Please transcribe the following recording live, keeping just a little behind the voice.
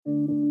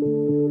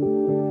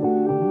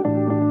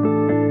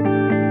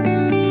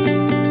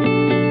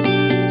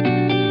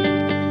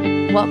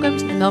Welcome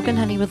to the Milk and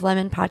Honey with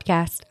Lemon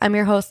podcast. I'm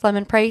your host,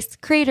 Lemon Price,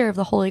 creator of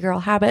the Holy Girl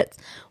Habits,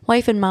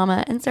 wife and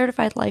mama, and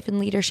certified life and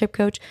leadership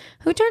coach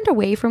who turned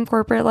away from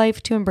corporate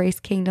life to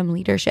embrace kingdom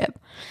leadership.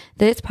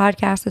 This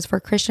podcast is for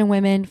Christian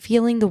women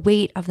feeling the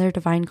weight of their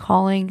divine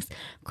callings,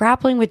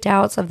 grappling with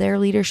doubts of their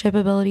leadership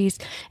abilities,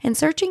 and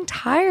searching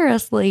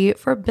tirelessly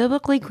for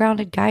biblically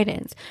grounded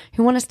guidance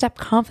who want to step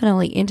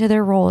confidently into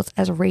their roles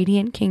as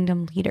radiant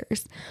kingdom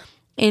leaders.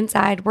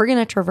 Inside, we're going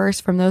to traverse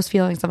from those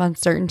feelings of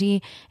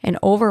uncertainty and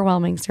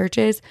overwhelming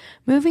searches,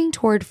 moving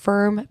toward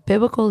firm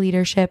biblical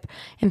leadership,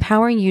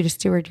 empowering you to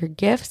steward your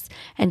gifts,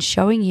 and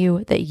showing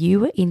you that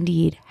you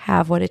indeed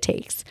have what it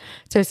takes.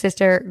 So,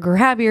 sister,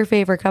 grab your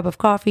favorite cup of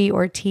coffee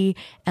or tea,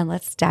 and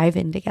let's dive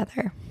in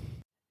together.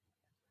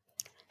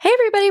 Hey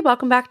everybody,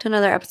 welcome back to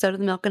another episode of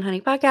the Milk and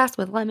Honey podcast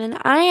with Lemon.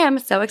 I am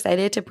so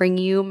excited to bring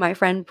you my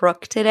friend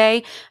Brooke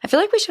today. I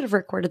feel like we should have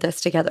recorded this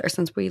together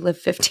since we live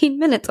 15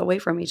 minutes away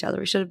from each other.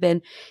 We should have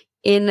been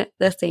in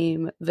the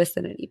same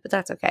vicinity, but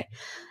that's okay.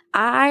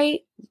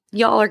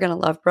 Y'all are going to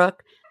love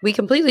Brooke. We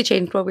completely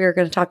changed what we were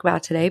going to talk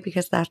about today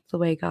because that's the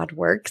way God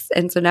works.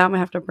 And so now I'm going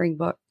to have to bring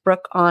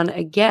Brooke on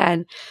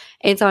again.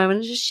 And so I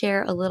want to just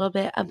share a little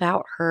bit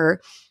about her.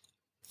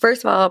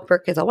 First of all,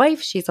 Brooke is a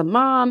wife, she's a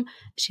mom,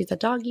 she's a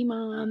doggy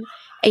mom,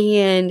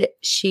 and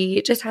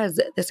she just has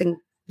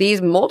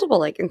these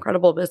multiple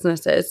incredible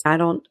businesses.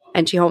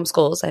 And she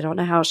homeschools. I don't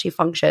know how she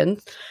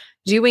functions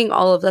doing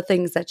all of the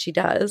things that she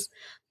does.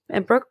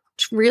 And Brooke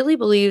really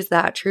believes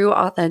that true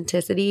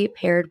authenticity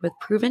paired with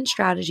proven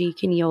strategy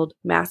can yield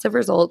massive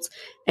results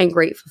and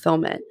great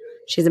fulfillment.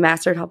 She's a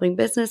master at helping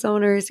business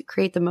owners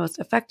create the most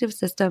effective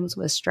systems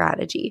with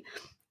strategy.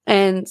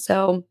 And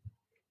so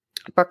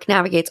Brooke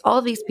navigates all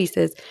of these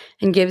pieces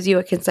and gives you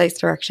a concise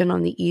direction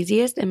on the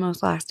easiest and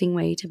most lasting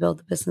way to build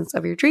the business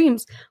of your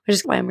dreams, which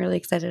is why I'm really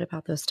excited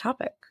about this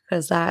topic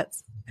because I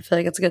feel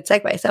like it's a good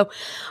segue. So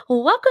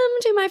welcome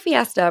to my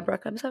fiesta,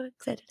 Brooke. I'm so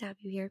excited to have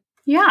you here.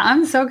 Yeah,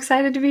 I'm so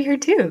excited to be here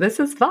too. This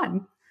is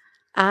fun.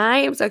 I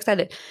am so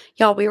excited.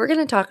 Y'all, we were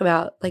going to talk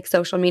about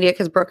social media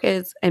because Brooke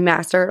is a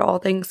master at all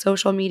things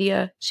social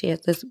media. She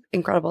has this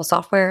incredible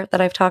software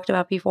that I've talked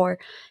about before.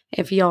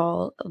 If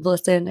y'all have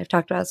listened, I've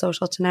talked about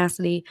Social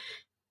Tenacity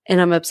and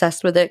I'm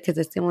obsessed with it because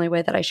it's the only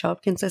way that I show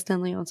up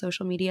consistently on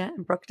social media.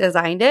 And Brooke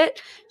designed it.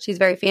 She's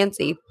very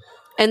fancy.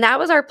 And that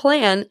was our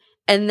plan.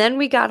 And then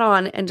we got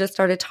on and just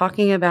started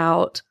talking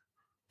about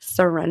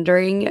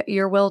surrendering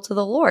your will to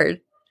the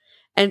Lord.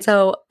 And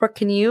so, Brooke,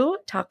 can you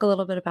talk a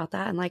little bit about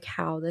that and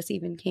how this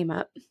even came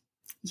up?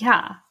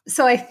 Yeah.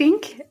 So I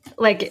think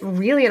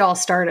really it all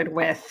started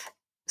with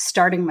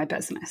starting my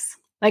business.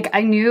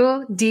 I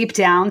knew deep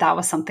down that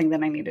was something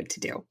that I needed to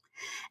do.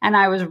 And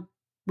I was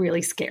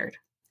really scared.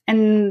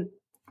 And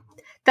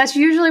that's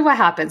usually what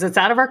happens. It's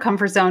out of our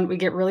comfort zone. We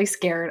get really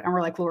scared and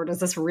we're like, Lord, is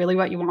this really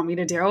what you want me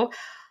to do?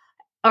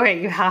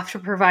 Okay, you have to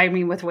provide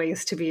me with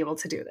ways to be able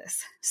to do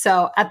this.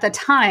 So at the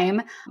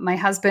time, my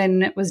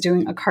husband was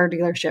doing a car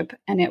dealership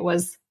and it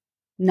was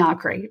not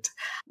great.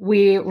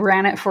 We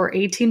ran it for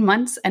 18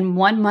 months and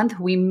 1 month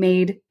we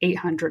made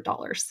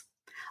 $800.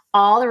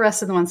 All the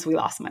rest of the months we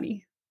lost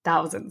money,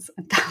 thousands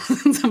and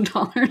thousands of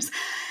dollars.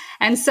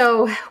 And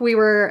so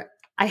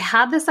I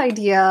had this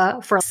idea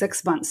for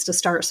 6 months to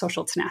start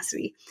Social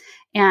Tenacity.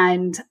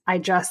 And I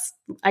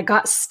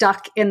got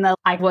stuck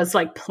I was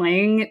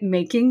playing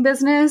making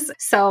business.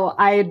 So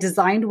I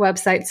designed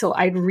websites. So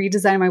I'd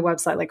redesign my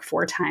website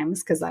 4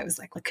 times because I was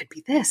like, it could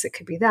be this, it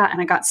could be that. And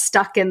I got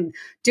stuck in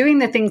doing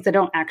the things that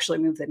don't actually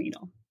move the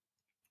needle.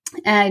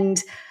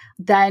 And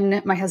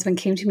then my husband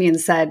came to me and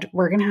said,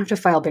 we're going to have to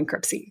file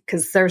bankruptcy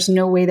because there's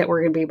no way that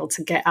we're going to be able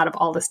to get out of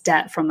all this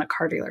debt from the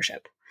car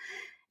dealership.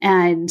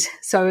 And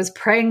so I was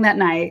praying that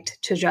night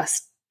to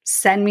just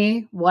send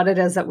me what it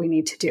is that we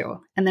need to do.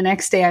 And the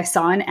next day I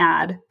saw an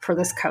ad for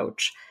this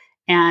coach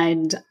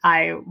and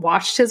I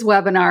watched his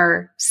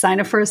webinar, signed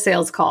up for a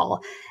sales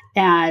call,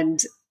 and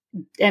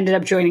ended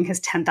up joining his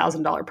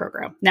 $10,000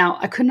 program. Now,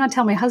 I could not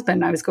tell my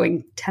husband I was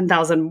going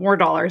 $10,000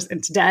 more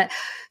into debt.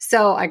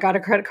 So I got a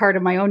credit card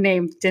in my own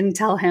name, didn't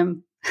tell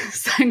him,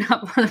 signed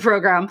up for the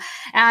program.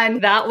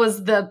 And that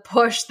was the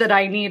push that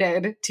I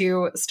needed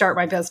to start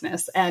my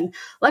business. And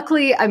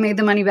luckily I made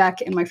the money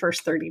back in my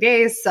first 30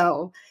 days.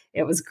 So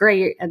it was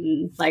great.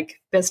 And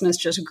business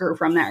just grew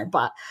from there.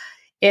 But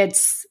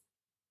it's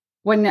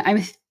when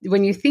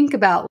you think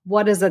about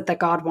what is it that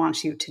God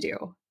wants you to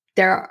do,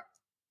 there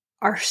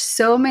are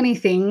so many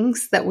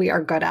things that we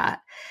are good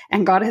at.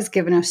 And God has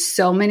given us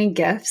so many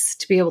gifts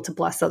to be able to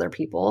bless other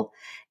people.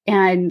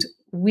 And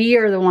we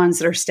are the ones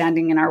that are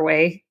standing in our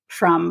way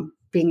from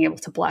being able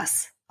to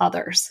bless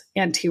others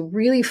and to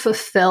really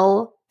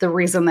fulfill the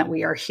reason that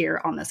we are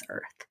here on this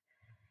earth.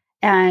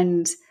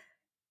 And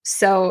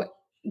so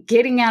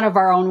getting out of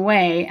our own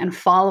way and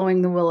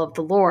following the will of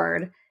the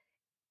Lord,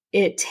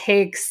 it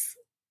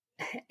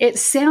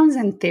sounds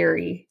in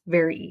theory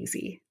very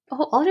easy.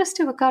 Oh, I'll just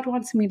do what God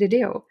wants me to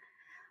do.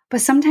 But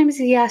sometimes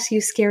he asks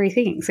you scary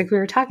things. We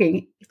were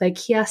talking,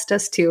 he asked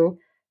us to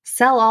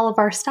sell all of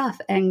our stuff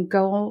and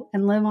go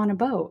and live on a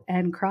boat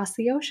and cross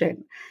the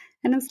ocean.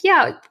 And it's,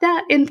 yeah,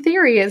 that in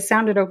theory, it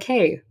sounded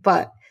okay,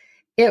 but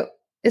it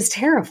is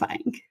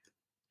terrifying.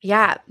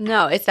 Yeah,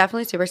 no, it's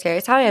definitely super scary.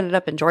 It's how I ended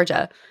up in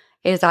Georgia.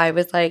 Is I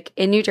was like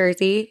in New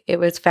Jersey. It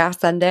was Fast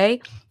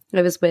Sunday.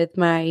 I was with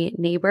my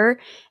neighbor,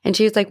 and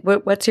she was like,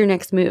 "What's your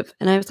next move?"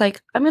 And I was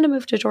like, "I'm going to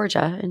move to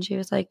Georgia." And she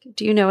was like,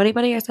 "Do you know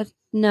anybody?" I said,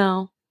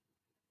 "No."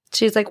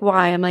 She's like,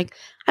 "Why?" I'm like,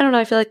 "I don't know.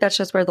 I feel like that's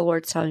just where the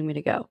Lord's telling me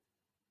to go."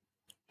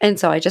 And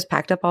so I just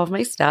packed up all of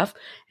my stuff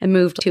and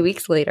moved 2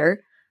 weeks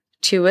later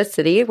to a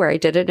city where I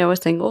didn't know a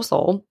single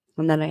soul.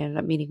 And then I ended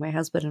up meeting my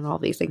husband and all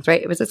these things,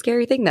 right? It was a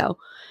scary thing though.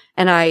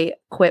 And I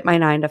quit my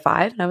 9 to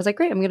 5 and I was like,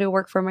 great, I'm going to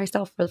work for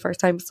myself for the first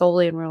time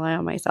solely and rely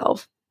on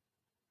myself.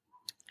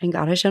 And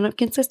God has shown up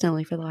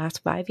consistently for the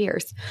last 5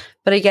 years.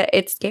 But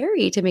it's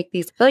scary to make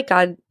these, I feel like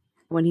God,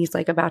 when he's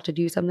like about to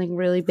do something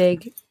really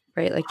big,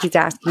 right? Like he's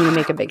asking you to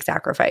make a big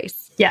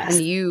sacrifice. Yes.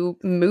 And you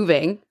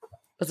moving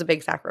was a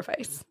big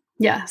sacrifice.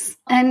 Yes.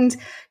 And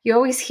you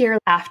always hear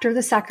after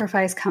the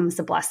sacrifice comes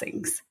the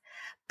blessings.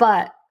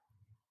 But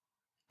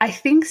I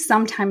think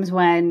sometimes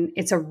when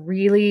it's a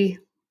really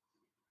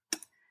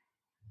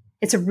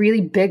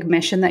big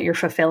mission that you're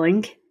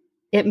fulfilling,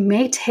 it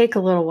may take a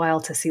little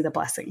while to see the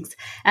blessings.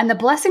 And the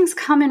blessings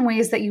come in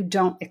ways that you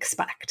don't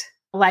expect.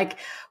 Like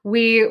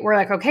we were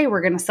like, okay,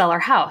 we're going to sell our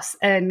house.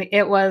 And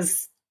it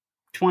was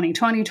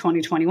 2020,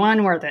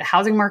 2021, where the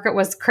housing market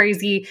was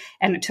crazy.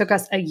 And it took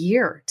us a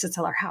year to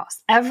sell our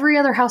house. Every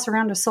other house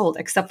around us sold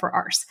except for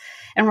ours.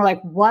 And we're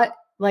like, what?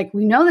 Like,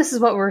 we know this is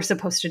what we're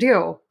supposed to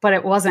do, but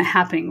it wasn't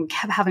happening. We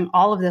kept having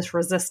all of this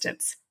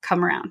resistance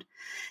come around.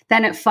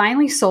 Then it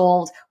finally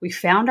sold. We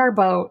found our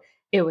boat.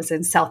 It was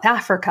in South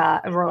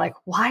Africa. And we're like,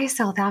 why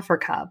South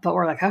Africa? But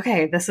we're like,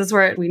 okay, this is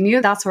where we knew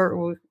that's where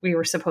we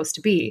were supposed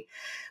to be.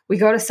 We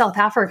go to South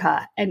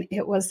Africa and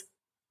it was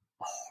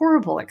a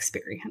horrible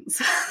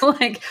experience.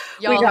 Like,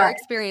 our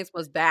experience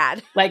was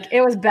bad. Like,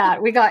 it was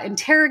bad. We got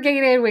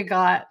interrogated. We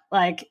got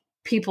like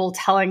people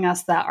telling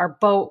us that our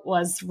boat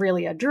was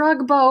really a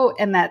drug boat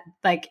and that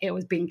like it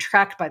was being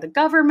tracked by the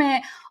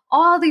government.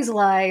 All these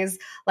lies.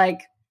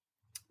 Like,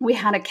 we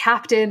had a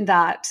captain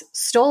that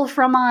stole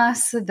from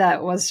us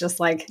that was just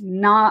like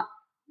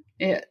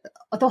the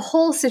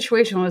whole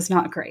situation was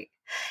not great.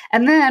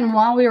 And then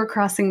while we were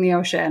crossing the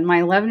ocean, my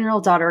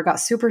 11-year-old daughter got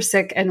super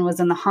sick and was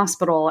in the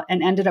hospital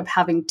and ended up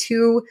having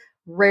 2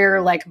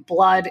 rare like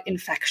blood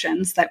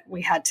infections that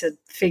we had to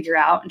figure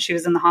out. And she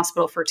was in the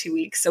hospital for 2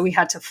 weeks. So we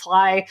had to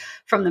fly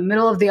from the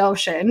middle of the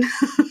ocean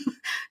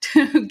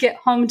to get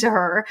home to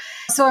her.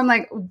 So I'm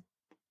like,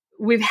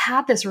 we've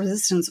had this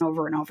resistance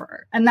over and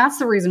over. And that's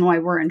the reason why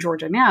we're in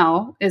Georgia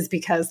now, is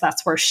because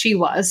that's where she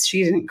was.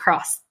 She didn't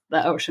cross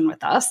the ocean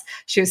with us.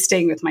 She was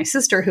staying with my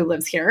sister who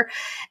lives here.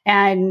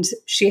 And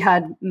she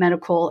had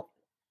medical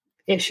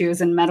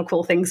issues and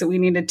medical things that we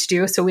needed to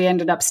do. So we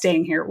ended up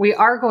staying here. We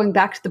are going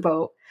back to the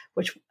boat,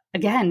 which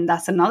again,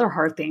 that's another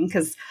hard thing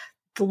because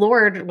the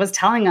Lord was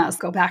telling us,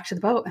 go back to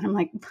the boat. And I'm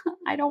like,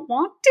 I don't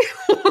want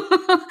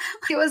to.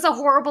 It was a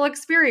horrible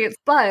experience,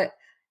 but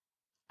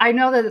I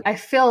know that I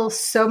feel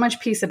so much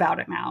peace about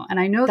it now.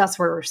 And I know that's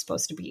where we're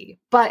supposed to be.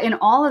 But in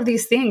all of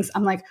these things,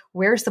 I'm like,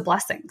 where's the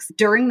blessings?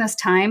 During this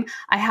time,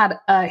 I had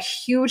a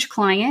huge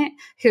client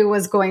who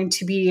was going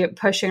to be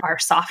pushing our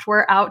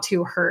software out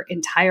to her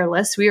entire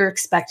list. We were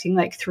expecting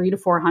like 300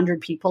 to 400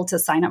 people to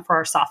sign up for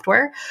our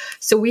software.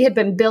 So we had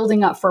been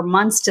building up for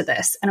months to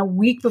this. And a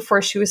week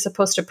before she was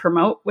supposed to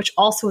promote, which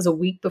also was a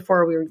week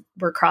before we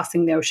were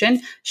crossing the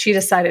ocean, she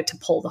decided to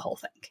pull the whole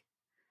thing.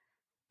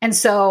 And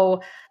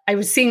so I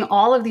was seeing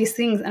all of these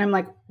things and I'm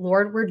like,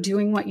 Lord, we're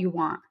doing what you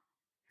want.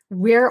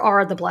 Where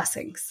are the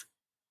blessings?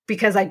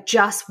 Because I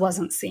just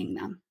wasn't seeing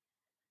them.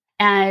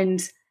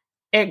 And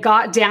it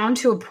got down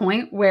to a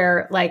point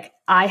where like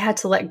I had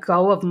to let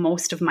go of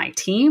most of my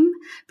team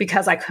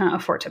because I couldn't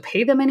afford to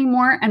pay them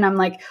anymore. And I'm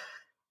like,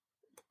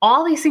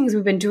 all these things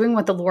we've been doing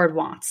what the Lord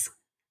wants,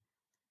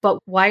 but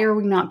why are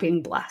we not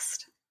being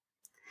blessed?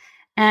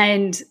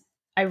 And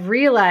I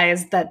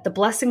realized that the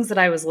blessings that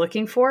I was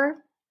looking for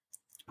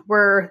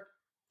were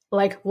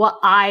like what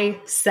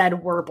I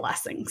said were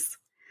blessings.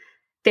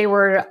 They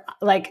were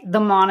like the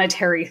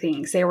monetary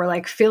things. They were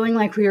like feeling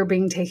like we were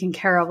being taken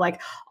care of.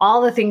 Like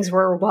all the things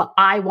were what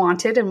I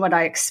wanted and what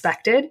I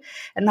expected.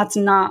 And that's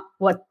not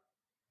what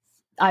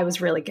I was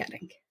really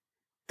getting.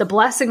 The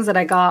blessings that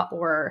I got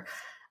were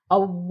a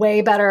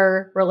way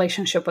better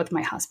relationship with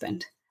my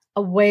husband,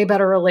 a way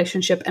better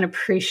relationship and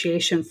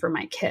appreciation for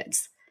my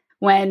kids.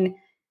 When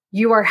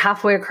you are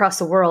halfway across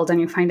the world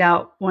and you find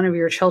out one of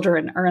your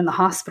children are in the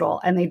hospital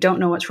and they don't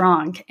know what's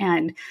wrong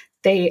and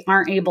they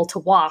aren't able to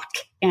walk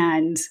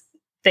and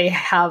they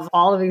have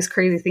all of these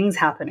crazy things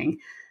happening,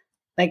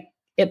 like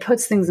it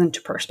puts things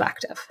into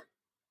perspective.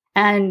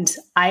 And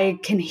I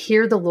can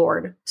hear the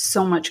Lord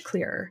so much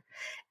clearer.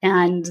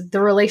 And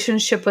the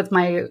relationship with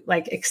my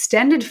like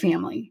extended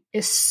family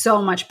is so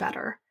much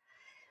better.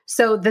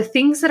 So the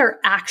things that are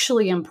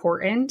actually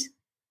important,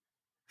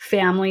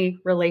 family,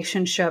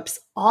 relationships,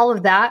 all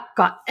of that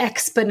got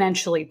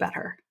exponentially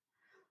better.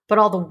 But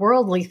all the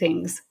worldly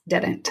things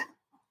didn't.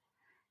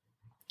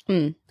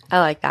 I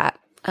like that.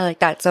 I like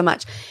that so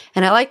much.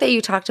 And I like that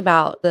you talked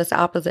about this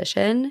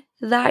opposition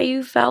that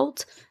you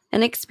felt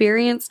and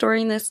experienced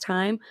during this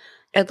time.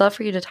 I'd love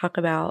for you to talk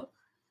about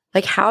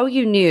like how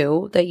you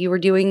knew that you were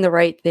doing the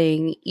right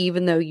thing,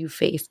 even though you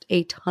faced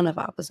a ton of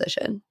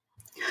opposition.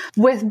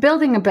 With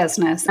building a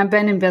business, I've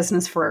been in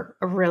business for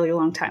a really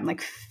long time,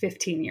 like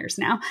 15 years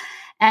now.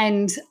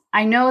 And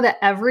I know that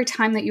every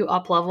time that you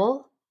up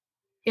level,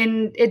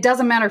 it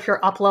doesn't matter if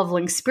you're up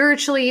leveling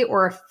spiritually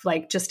or if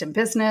like just in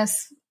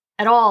business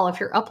at all, if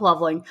you're up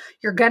leveling,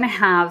 you're going to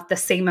have the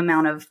same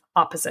amount of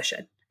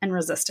opposition and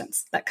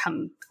resistance that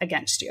come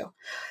against you.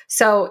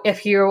 So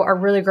if you are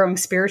really growing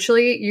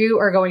spiritually, you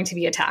are going to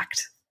be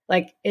attacked.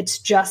 Like it's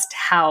just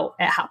how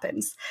it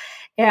happens.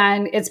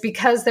 And it's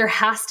because there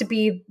has to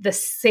be the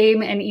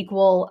same and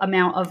equal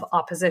amount of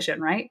opposition,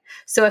 right?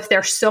 So if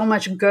there's so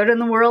much good in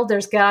the world,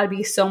 there's got to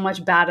be so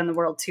much bad in the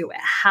world too.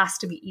 It has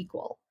to be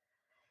equal.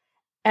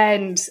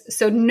 And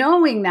so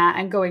knowing that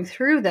and going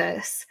through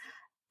this,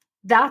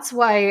 that's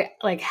why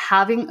like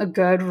having a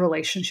good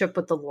relationship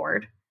with the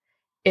Lord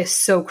is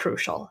so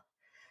crucial.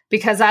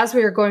 Because as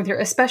we were going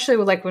through, especially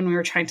like when we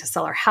were trying to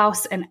sell our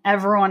house and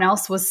everyone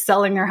else was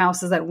selling their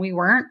houses and we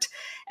weren't,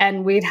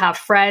 and we'd have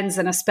friends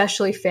and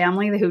especially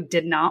family who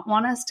did not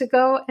want us to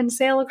go and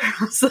sail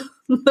across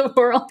the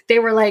world. They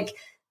were like,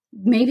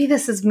 maybe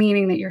this is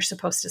meaning that you're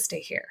supposed to stay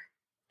here.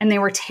 And they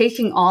were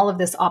taking all of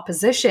this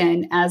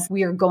opposition as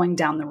we are going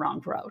down the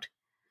wrong road.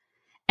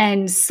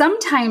 And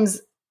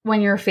sometimes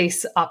when you're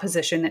faced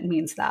opposition, it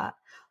means that.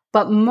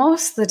 But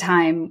most of the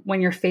time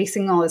when you're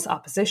facing all this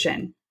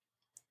opposition,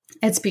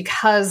 it's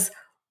because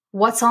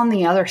what's on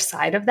the other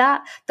side of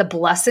that, the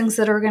blessings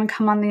that are going to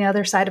come on the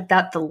other side of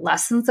that, the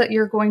lessons that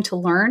you're going to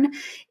learn,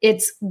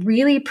 it's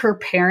really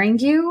preparing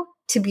you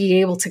to be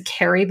able to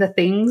carry the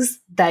things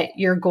that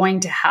you're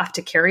going to have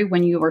to carry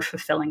when you are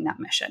fulfilling that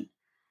mission.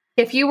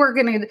 If you were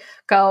going to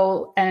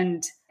go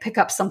and pick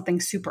up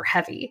something super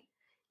heavy,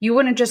 you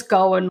wouldn't just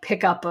go and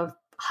pick up a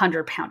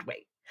 100-pound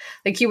weight.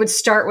 Like you would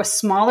start with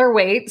smaller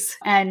weights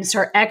and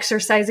start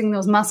exercising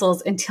those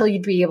muscles until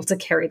you'd be able to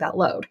carry that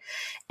load.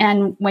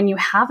 And when you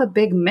have a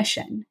big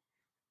mission,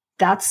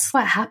 that's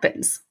what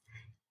happens.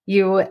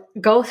 You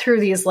go through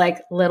these like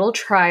little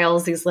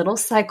trials, these little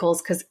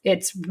cycles, because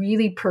it's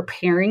really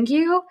preparing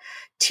you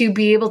to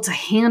be able to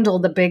handle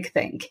the big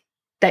thing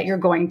that you're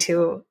going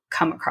to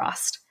come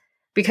across.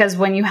 Because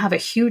when you have a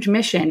huge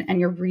mission and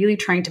you're really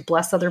trying to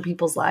bless other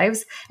people's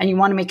lives and you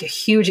want to make a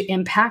huge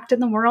impact in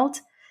the world,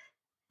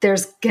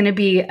 there's going to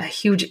be a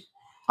huge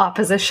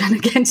opposition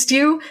against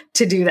you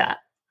to do that.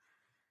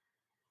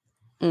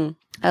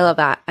 I love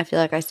that. I feel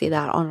like I see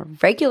that on a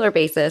regular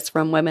basis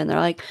from women. They're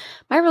like,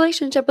 my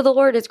relationship with the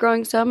Lord is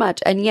growing so much.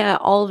 And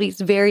yet all of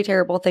these very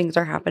terrible things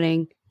are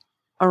happening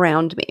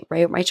around me,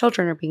 right? My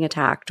children are being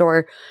attacked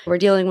or we're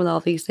dealing with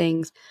all these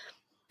things.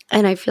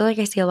 And I feel like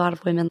I see a lot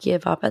of women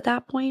give up at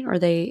that point or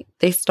they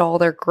stall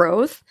their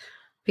growth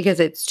because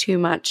it's too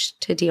much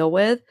to deal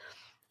with.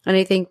 And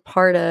I think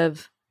part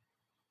of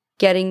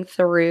getting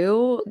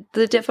through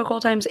the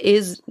difficult times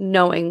is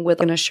knowing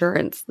with an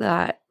assurance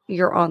that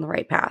you're on the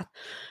right path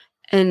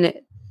and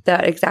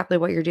that exactly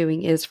what you're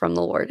doing is from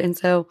the Lord. And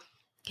so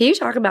can you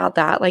talk about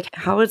that? Like,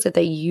 how is it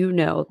that you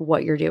know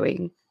what you're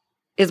doing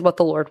is what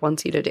the Lord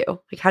wants you to do?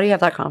 Like, how do you have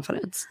that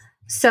confidence?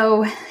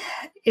 So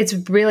it's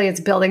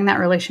building that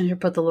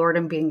relationship with the Lord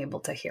and being able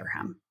to hear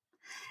him.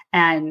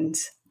 And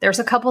there's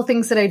a couple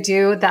things that I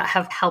do that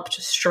have helped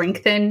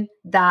I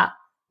that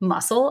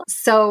muscle.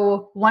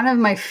 So one of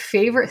my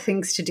favorite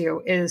things to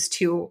do is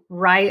to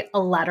write a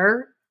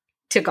letter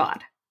to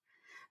God.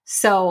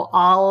 So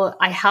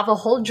I have a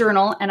whole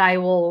journal and I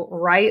will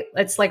write,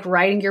 it's like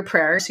writing your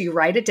prayer. So you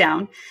write it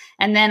down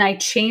and then I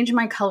change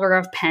my color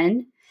of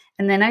pen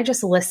and then I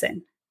just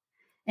listen.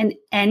 And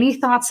any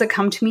thoughts that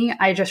come to me,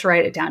 I just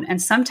write it down.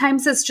 And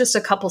sometimes it's just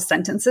a couple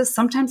sentences.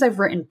 Sometimes I've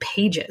written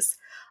pages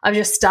of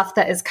just stuff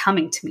that is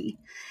coming to me.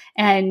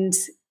 And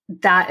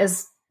that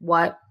is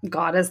what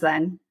God is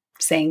then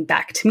saying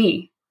back to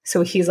me.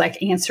 So he's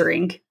like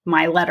answering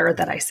my letter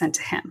that I sent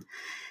to him.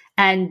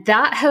 And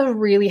that has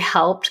really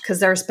helped because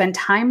there's been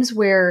times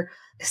where,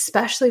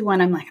 especially when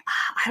I'm like,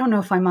 I don't know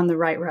if I'm on the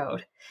right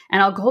road.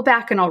 And I'll go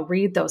back and I'll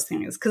read those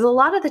things because a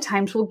lot of the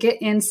times we'll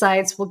get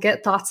insights, we'll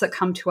get thoughts that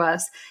come to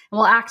us and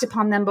we'll act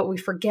upon them, but we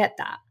forget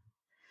that.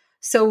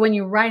 So when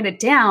you write it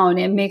down,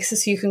 it makes it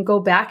so you can go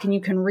back and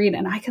you can read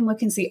and I can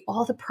look and see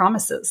all the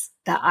promises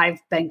that I've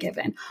been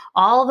given,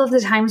 all of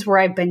the times where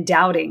I've been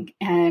doubting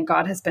and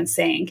God has been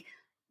saying,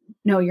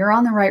 no, you're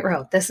on the right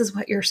road. This is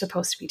what you're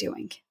supposed to be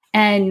doing.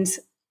 And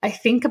I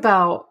think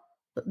about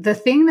the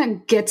thing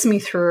that gets me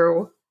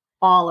through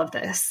all of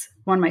this.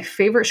 One of my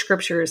favorite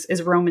scriptures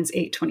is Romans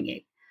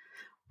 8:28,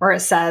 where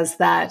it says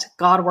that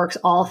God works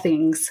all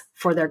things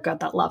for their good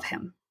that love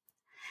him.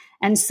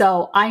 And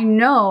so I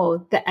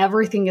know that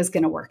everything is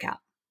going to work out.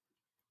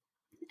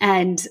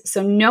 And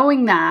so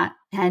knowing that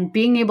and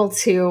being able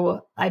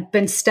to, I've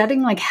been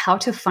studying like how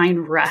to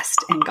find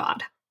rest in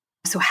God.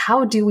 So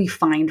how do we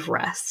find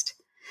rest?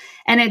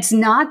 And it's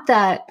not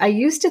that I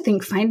used to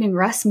think finding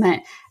rest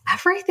meant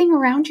everything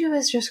around you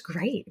is just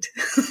great.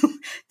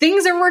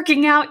 Things are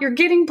working out, you're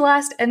getting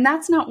blessed. And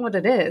that's not what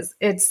it is.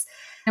 It's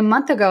a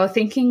month ago,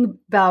 thinking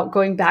about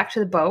going back to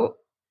the boat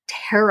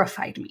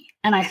terrified me.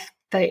 And I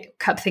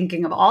kept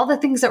thinking of all the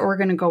things that were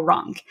going to go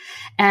wrong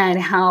and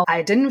how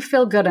I didn't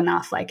feel good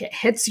enough. Like it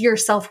hits your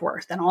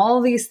self-worth and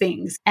all these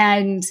things.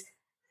 And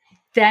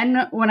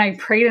then when I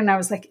prayed and I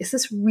was like, is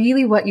this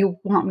really what you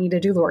want me to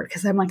do, Lord?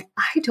 Because I'm like,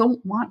 I don't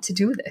want to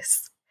do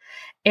this.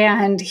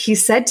 And he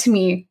said to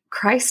me,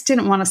 Christ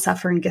didn't want to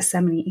suffer in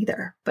Gethsemane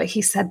either, but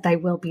he said, thy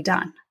will be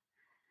done.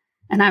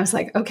 And I was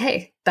like,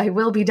 okay, thy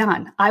will be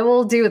done. I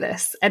will do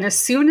this. And as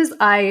soon as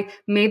I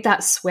made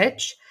that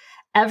switch,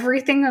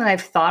 everything that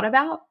I've thought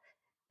about,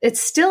 it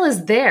still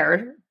is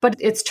there, but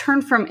it's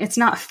turned from, it's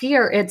not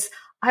fear. It's,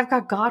 I've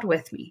got God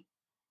with me.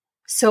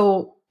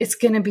 So it's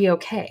going to be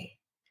okay.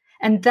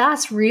 And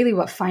that's really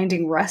what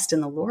finding rest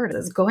in the Lord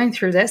is, going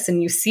through this.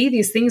 And you see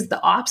these things,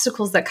 the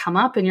obstacles that come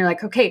up, and you're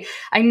like, okay,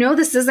 I know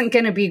this isn't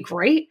going to be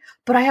great,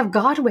 but I have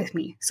God with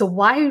me. So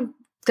why,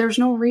 there's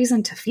no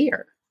reason to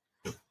fear.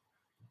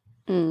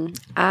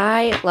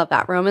 I love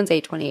that. Romans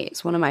 8:28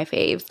 is one of my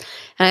faves.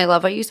 And I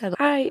love what you said.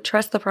 I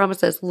trust the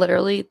promises.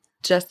 Literally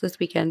just this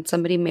weekend,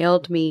 somebody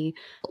mailed me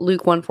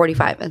Luke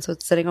 1:45. And so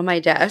it's sitting on my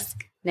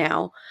desk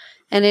now.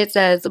 And it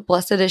says,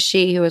 blessed is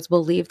she who has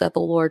believed that the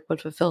Lord would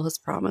fulfill his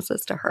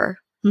promises to her.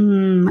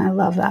 I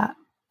love that.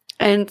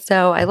 And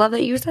so I love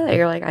that you said that.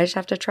 You're like, I just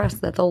have to trust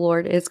that the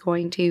Lord is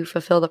going to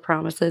fulfill the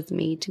promises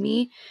made to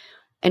me,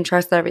 and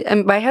trust that everything.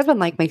 And my husband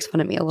makes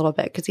fun of me a little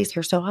bit because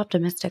you're so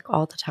optimistic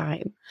all the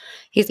time.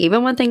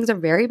 Even when things are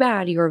very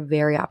bad, you're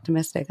very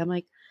optimistic. I'm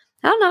like,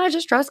 I don't know. I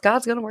just trust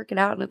God's going to work it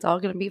out and it's all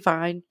going to be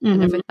fine.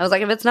 And if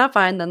it's not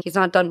fine, then he's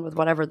not done with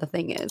whatever the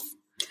thing is.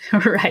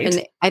 Right.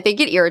 And I think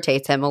it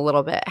irritates him a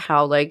little bit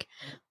how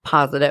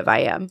positive I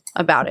am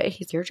about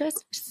it. You're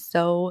just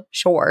so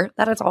sure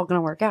that it's all going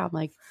to work out. I'm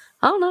like,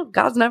 I don't know.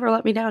 God's never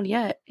let me down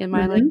yet in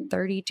my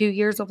 32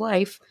 years of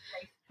life.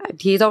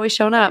 He's always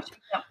shown up.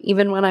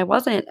 Even when I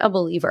wasn't a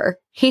believer,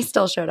 he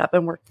still showed up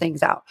and worked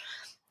things out.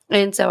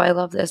 And so I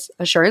love this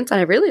assurance. And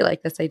I really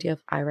like this idea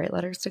of I write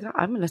letters to God.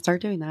 I'm going to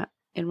start doing that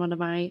in one of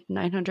my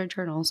 900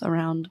 journals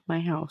around my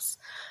house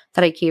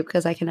that I keep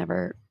because I can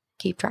never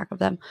keep track of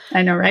them.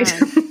 I know, right?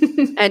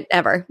 And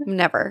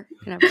never.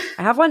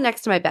 I have one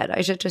next to my bed.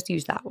 I should just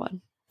use that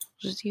one.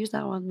 Just use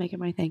that one, make it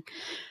my thing.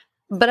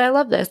 But I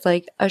love this,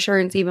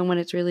 assurance, even when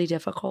it's really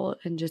difficult,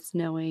 and just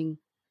knowing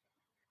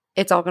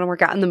it's all going to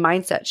work out. And the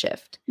mindset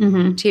shift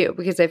too,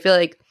 because I feel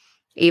like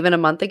even a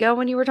month ago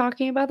when you were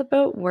talking about the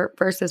boat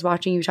versus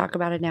watching you talk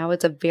about it now,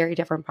 it's a very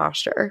different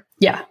posture.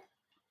 Yeah.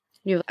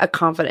 You have a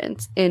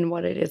confidence in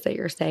what it is that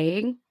you're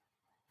saying.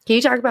 Can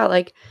you talk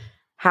about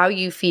how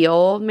you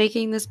feel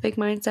making this big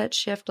mindset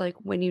shift,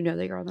 when you know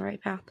that you're on the right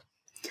path?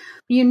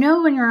 You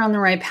know when you're on the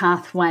right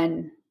path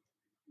when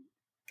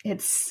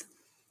it's,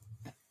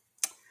 I'm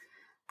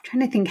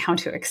trying to think how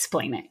to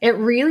explain it. It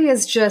really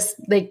is just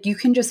you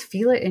can just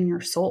feel it in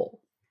your soul.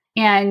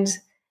 And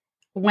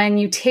when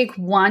you take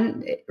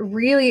one,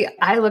 really,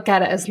 I look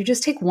at it as you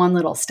just take one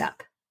little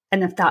step.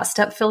 And if that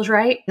step feels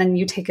right, then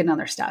you take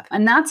another step.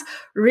 And that's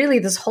really,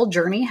 this whole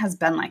journey has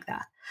been like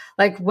that.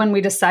 When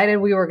we decided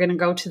we were going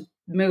to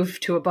move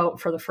to a boat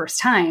for the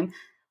first time,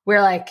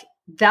 we're like,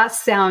 that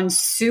sounds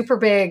super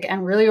big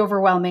and really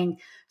overwhelming.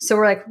 So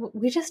we're like,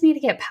 we just need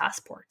to get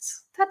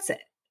passports. That's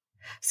it.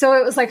 So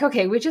it was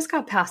okay, we just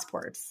got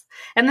passports.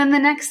 And then the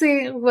next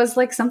thing was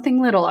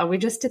something little, and we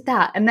just did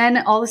that. And then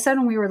all of a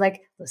sudden we were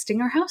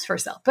listing our house for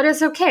sale. But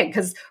it's okay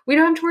because we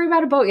don't have to worry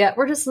about a boat yet.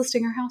 We're just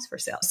listing our house for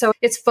sale. So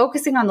it's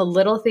focusing on the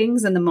little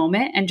things in the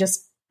moment and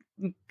just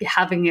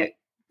having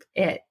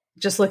it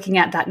just looking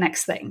at that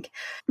next thing.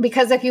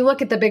 Because if you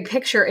look at the big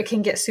picture, it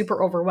can get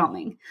super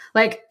overwhelming.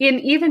 In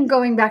even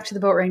going back to the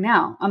boat right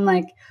now, I'm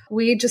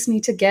we just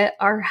need to get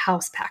our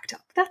house packed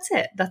up. That's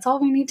it. That's all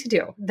we need to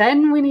do.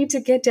 Then we need to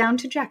get down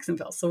to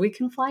Jacksonville so we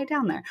can fly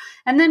down there.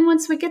 And then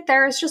once we get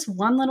there, it's just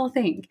one little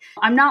thing.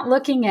 I'm not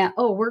looking at,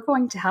 we're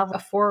going to have a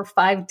 4 or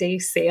 5 day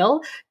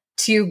sail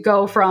to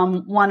go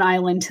from one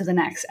island to the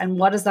next. And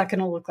what is that going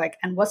to look like?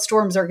 And what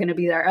storms are going to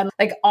be there? And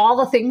all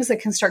the things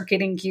that can start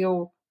getting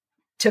you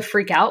to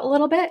freak out a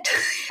little bit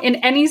in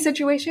any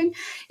situation.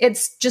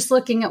 It's just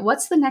looking at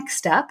what's the next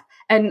step,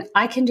 and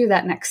I can do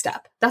that next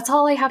step. That's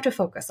all I have to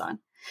focus on.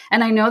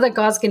 And I know that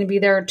God's going to be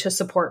there to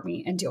support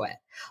me and do it.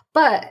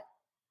 But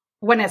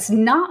when it's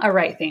not a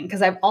right thing,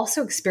 because I've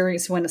also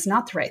experienced when it's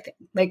not the right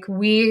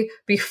thing.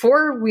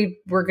 Before we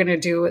were going to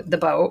do the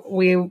boat,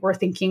 we were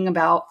thinking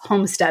about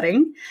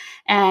homesteading,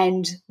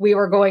 and we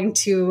were going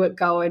to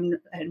go and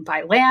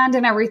buy land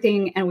and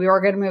everything. And we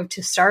were going to move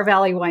to Star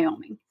Valley,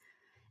 Wyoming.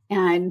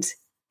 And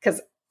because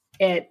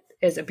it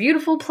is a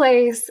beautiful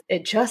place,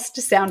 it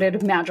just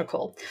sounded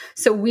magical.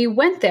 So we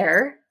went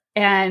there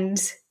and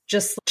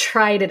just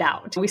tried it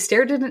out. We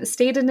stayed in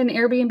an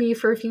Airbnb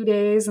for a few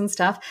days and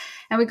stuff.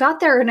 And we got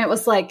there and it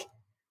was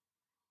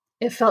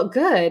it felt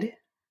good,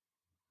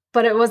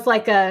 but it was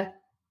a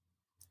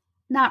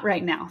not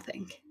right now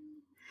thing.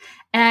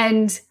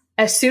 And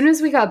as soon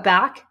as we got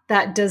back,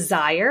 that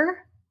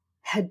desire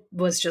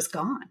was just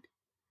gone.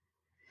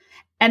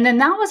 And then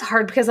that was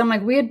hard because I'm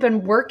like, we had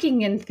been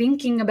working and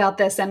thinking about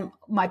this, and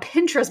my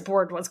Pinterest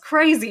board was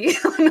crazy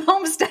on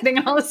homesteading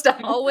and all this stuff.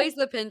 Always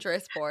the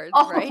Pinterest boards,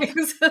 right?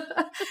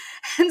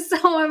 And so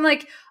I'm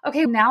like,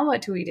 okay, now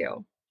what do we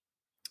do?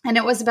 And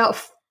it was about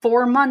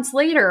 4 months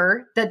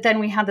later that then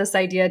we had this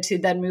idea to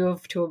then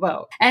move to a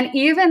boat. And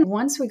even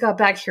once we got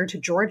back here to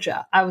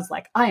Georgia, I was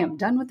like, I am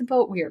done with the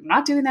boat. We are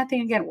not doing that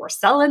thing again. We're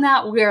selling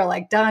that. We are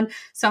like done.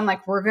 So I'm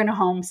like, we're going to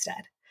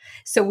homestead.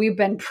 So we've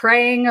been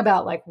praying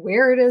about like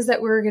where it is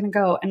that we're going to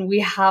go. And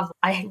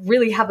I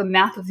really have a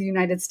map of the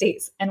United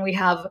States, and we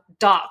have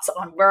dots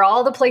on where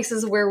all the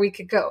places where we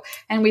could go.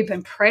 And we've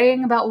been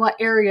praying about what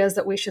areas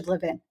that we should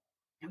live in.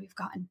 And we've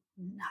gotten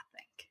nothing.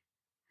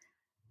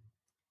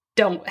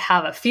 Don't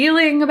have a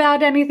feeling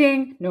about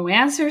anything, no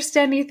answers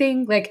to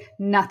anything, like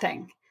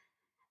nothing.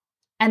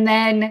 And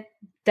then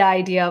the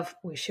idea of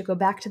we should go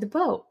back to the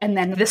boat. And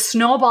then the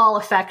snowball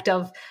effect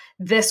of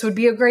this would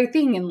be a great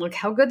thing and look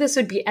how good this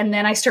would be. And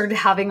then I started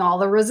having all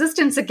the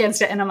resistance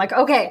against it. And I'm like,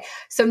 okay,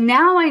 so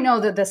now I know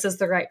that this is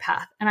the right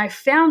path. And I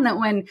found that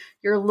when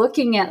you're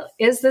looking at,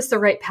 is this the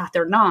right path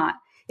or not?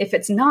 If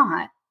it's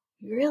not,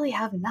 you really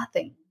have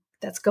nothing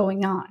that's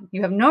going on.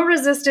 You have no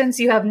resistance.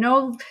 You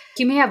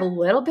may have a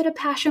little bit of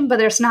passion, but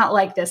there's not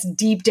like this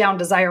deep down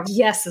desire of,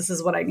 yes, this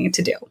is what I need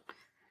to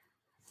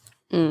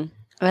do.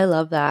 I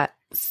love that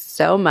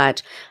so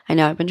much. I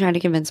know I've been trying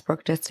to convince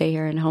Brooke to stay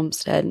here and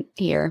homestead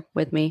here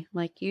with me.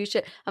 Like, you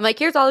should. I'm like,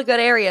 here's all the good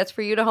areas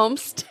for you to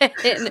homestead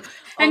in.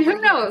 And who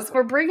knows?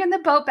 We're bringing the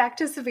boat back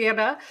to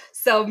Savannah.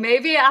 So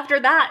maybe after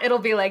that, it'll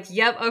be like,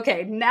 yep,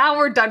 okay, now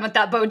we're done with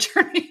that boat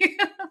journey.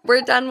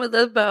 We're done with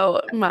the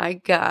boat. My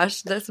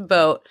gosh, this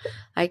boat.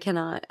 I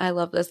cannot. I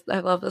love this. I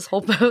love this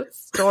whole boat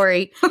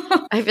story.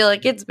 I feel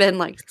like it's been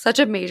like such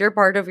a major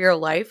part of your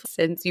life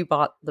since you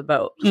bought the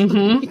boat.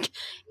 Mm-hmm.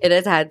 It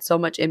has had so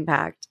much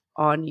impact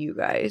on you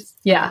guys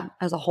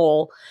as a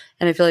whole.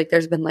 And I feel like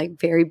there's been like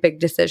very big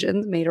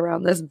decisions made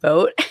around this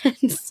boat.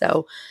 And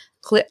so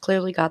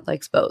clearly God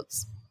likes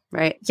boats,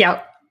 right?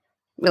 Yep.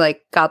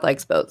 Like God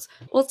likes boats.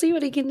 We'll see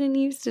what he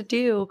continues to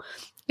do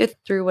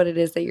through what it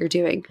is that you're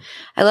doing.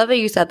 I love that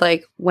you said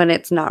like when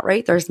it's not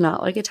right, there's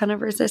not like a ton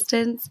of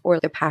resistance or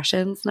the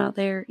passion's not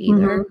there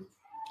either. Mm-hmm.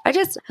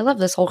 I love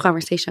this whole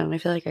conversation, and I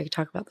feel like I could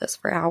talk about this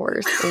for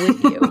hours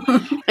with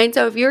you. And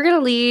so if you're going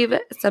to leave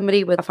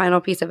somebody with a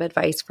final piece of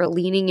advice for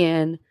leaning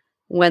in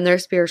when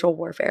there's spiritual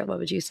warfare, what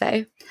would you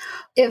say?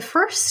 It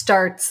first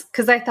starts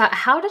because I thought,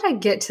 how did I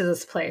get to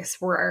this place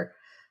where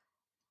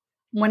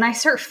when I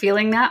start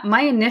feeling that,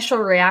 my initial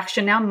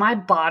reaction now, my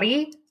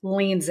body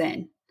leans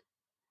in.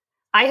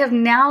 I have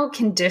now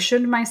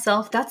conditioned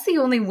myself. That's the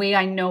only way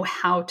I know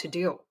how to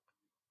do.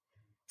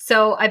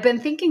 So I've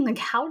been thinking, like,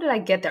 how did I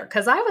get there?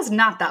 Because I was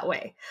not that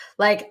way.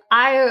 Like,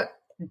 I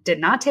did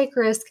not take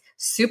risk,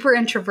 super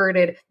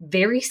introverted,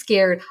 very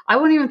scared. I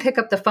wouldn't even pick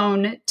up the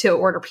phone to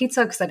order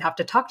pizza because I'd have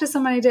to talk to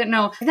someone I didn't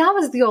know. That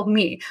was the old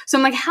me. So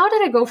I'm like, how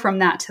did I go from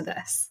that to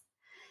this?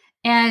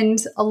 And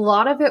a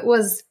lot of it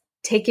was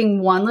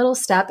taking one little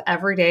step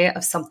every day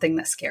of something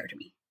that scared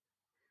me.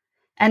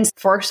 And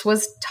first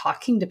was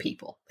talking to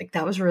people. Like,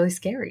 that was really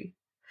scary.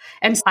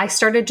 And I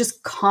started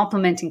just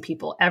complimenting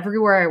people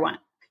everywhere I went.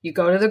 You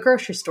go to the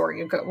grocery store,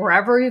 you go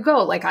wherever you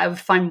go, like I would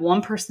find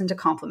one person to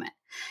compliment.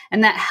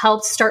 And that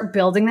helped start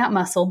building that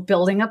muscle,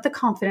 building up the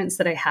confidence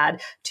that I had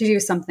to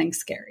do something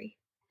scary.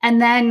 And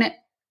then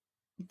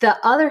the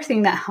other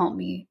thing that helped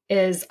me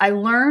is I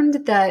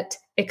learned that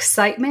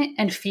excitement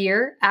and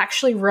fear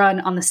actually run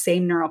on the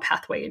same neural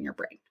pathway in your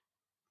brain.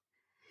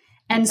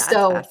 And That's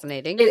so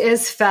fascinating. It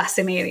is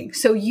fascinating.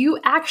 So you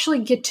actually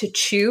get to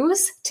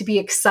choose to be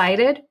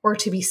excited or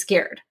to be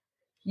scared.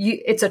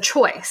 It's a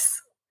choice.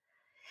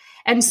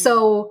 And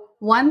so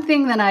one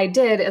thing that I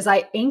did is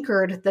I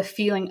anchored the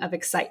feeling of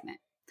excitement.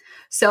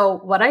 So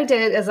what I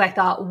did is I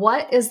thought,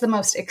 what is the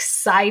most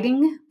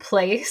exciting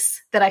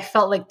place that I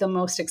felt like the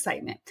most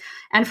excitement?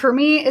 And for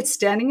me, it's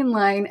standing in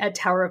line at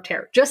Tower of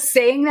Terror. Just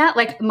saying that,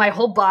 like my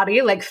whole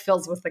body like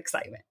fills with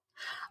excitement.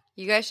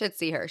 You guys should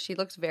see her. She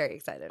looks very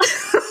excited.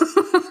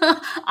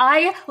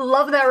 I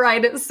love that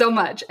ride so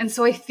much. And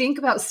so I think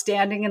about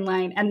standing in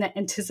line and the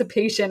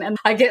anticipation, and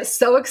I get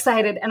so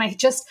excited, and I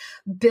just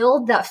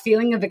build that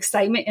feeling of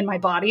excitement in my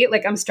body.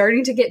 Like I'm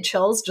starting to get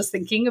chills just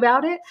thinking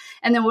about it.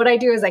 And then what I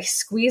do is I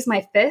squeeze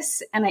my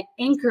fists and I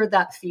anchor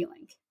that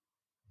feeling.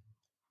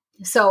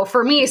 So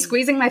for me,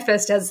 squeezing my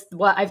fist is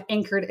what I've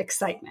anchored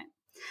excitement.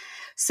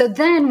 So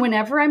then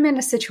whenever I'm in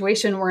a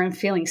situation where I'm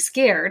feeling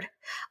scared,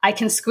 I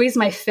can squeeze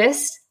my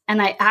fist. And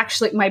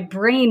my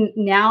brain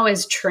now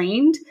is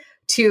trained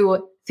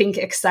to think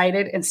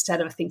excited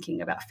instead of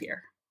thinking about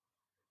fear.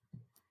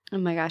 Oh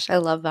my gosh, I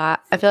love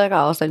that. I feel like I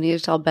also need to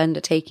tell Ben to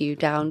take you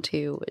down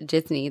to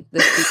Disney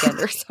this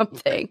weekend or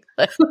something.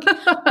 Like,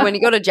 when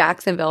you go to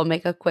Jacksonville,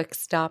 make a quick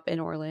stop in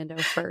Orlando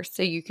first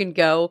so you can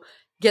go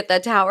get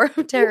that Tower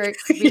of Terror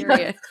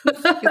experience.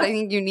 Because I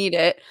think you need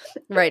it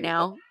right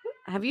now.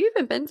 Have you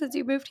even been since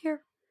you moved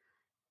here?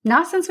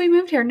 Not since we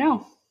moved here,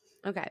 no.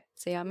 Okay.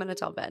 See, I'm going to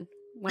tell Ben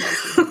when I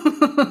see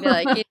him. Be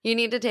like, you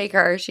need to take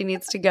her. She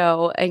needs to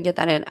go and get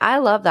that in. I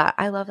love that.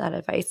 I love that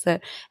advice.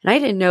 And I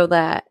didn't know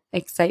that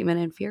excitement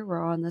and fear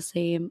were on the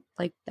same,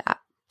 like that.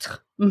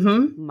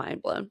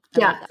 Mind blown.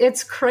 Yeah,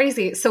 it's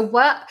crazy. So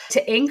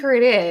to anchor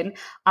it in,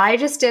 I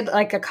just did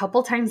like a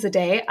couple times a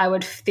day. I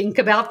would think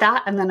about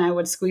that and then I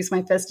would squeeze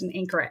my fist and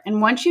anchor it. And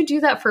once you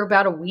do that for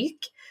about a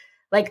week,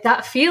 like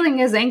that feeling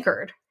is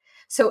anchored.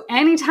 So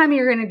anytime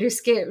you're going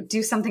to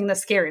do something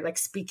that's scary, like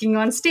speaking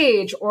on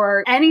stage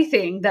or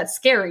anything that's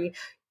scary,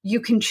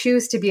 you can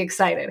choose to be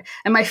excited.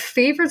 And my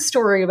favorite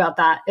story about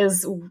that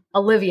is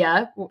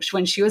Olivia,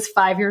 when she was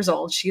 5 years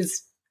old.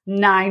 She's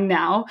 9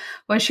 now.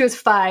 When she was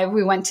 5,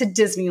 we went to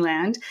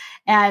Disneyland,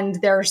 and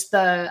there's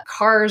the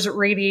Cars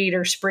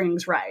Radiator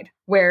Springs ride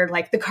where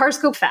like the cars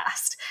go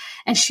fast,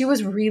 and she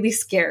was really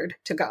scared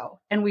to go.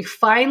 And we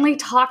finally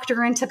talked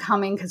her into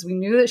coming because we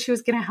knew that she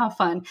was going to have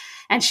fun.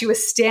 And she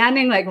was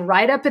standing like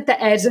right up at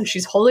the edge, and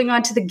she's holding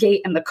onto the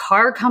gate, and the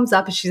car comes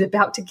up and she's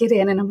about to get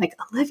in. And I'm like,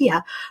 Olivia,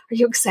 are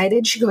you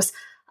excited? She goes,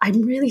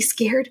 I'm really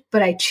scared,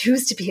 but I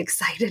choose to be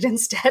excited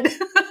instead.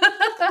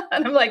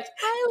 And I'm like,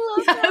 I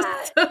love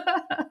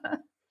that.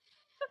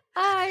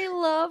 I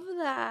love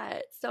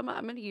that so much.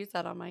 I'm going to use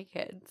that on my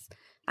kids.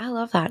 I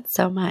love that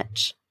so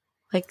much.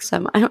 Like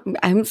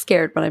I'm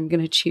scared, but I'm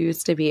going to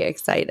choose to be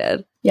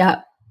excited.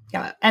 Yeah.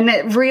 Yeah. And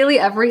it really,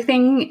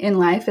 everything in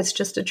life is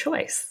just a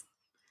choice.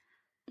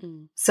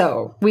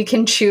 So we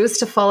can choose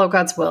to follow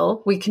God's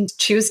will. We can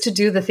choose to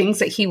do the things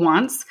that he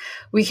wants.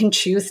 We can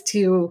choose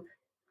to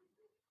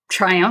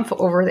triumph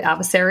over the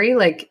adversary.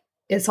 Like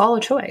it's all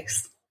a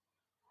choice.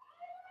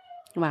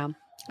 Wow.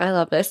 I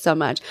love this so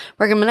much.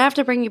 Brooke, I'm going to have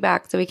to bring you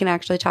back so we can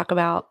actually talk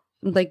about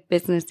like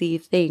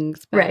businessy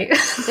things. But right.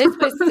 This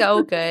was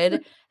so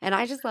good. And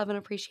I just love and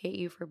appreciate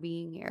you for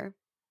being here.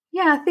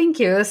 Yeah. Thank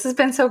you. This has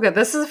been so good.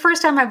 This is the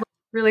first time I've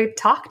really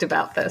talked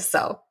about this.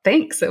 So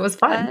thanks. It was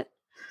fun.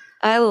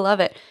 I love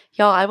it.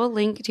 Y'all, I will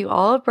link to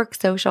all of Brooke's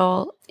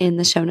social in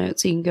the show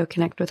notes so you can go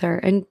connect with her.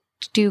 And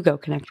do go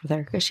connect with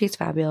her because she's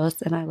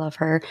fabulous and I love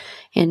her.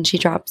 And she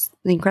drops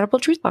the incredible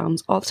truth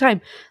bombs all the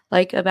time,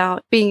 like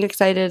about being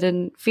excited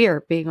and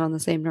fear being on the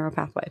same neural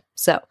pathway.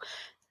 So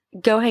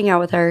go hang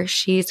out with her.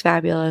 She's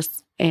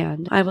fabulous.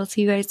 And I will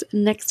see you guys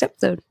next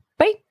episode.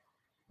 Bye.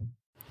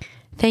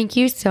 Thank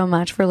you so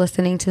much for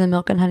listening to the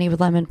Milk and Honey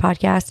with Lemon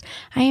podcast.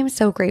 I am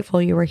so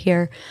grateful you were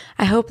here.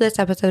 I hope this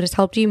episode has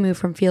helped you move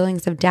from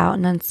feelings of doubt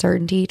and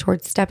uncertainty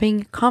towards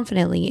stepping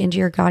confidently into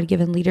your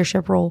God-given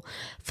leadership role,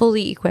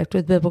 fully equipped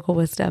with biblical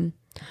wisdom.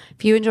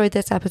 If you enjoyed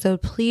this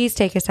episode, please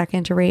take a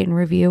second to rate and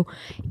review.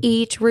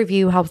 Each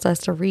review helps us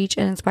to reach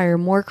and inspire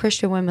more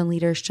Christian women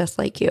leaders just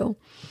like you.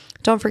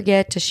 Don't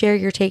forget to share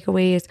your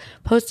takeaways,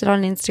 post it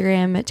on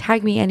Instagram,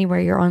 tag me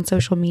anywhere you're on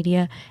social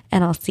media,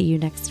 and I'll see you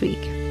next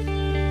week.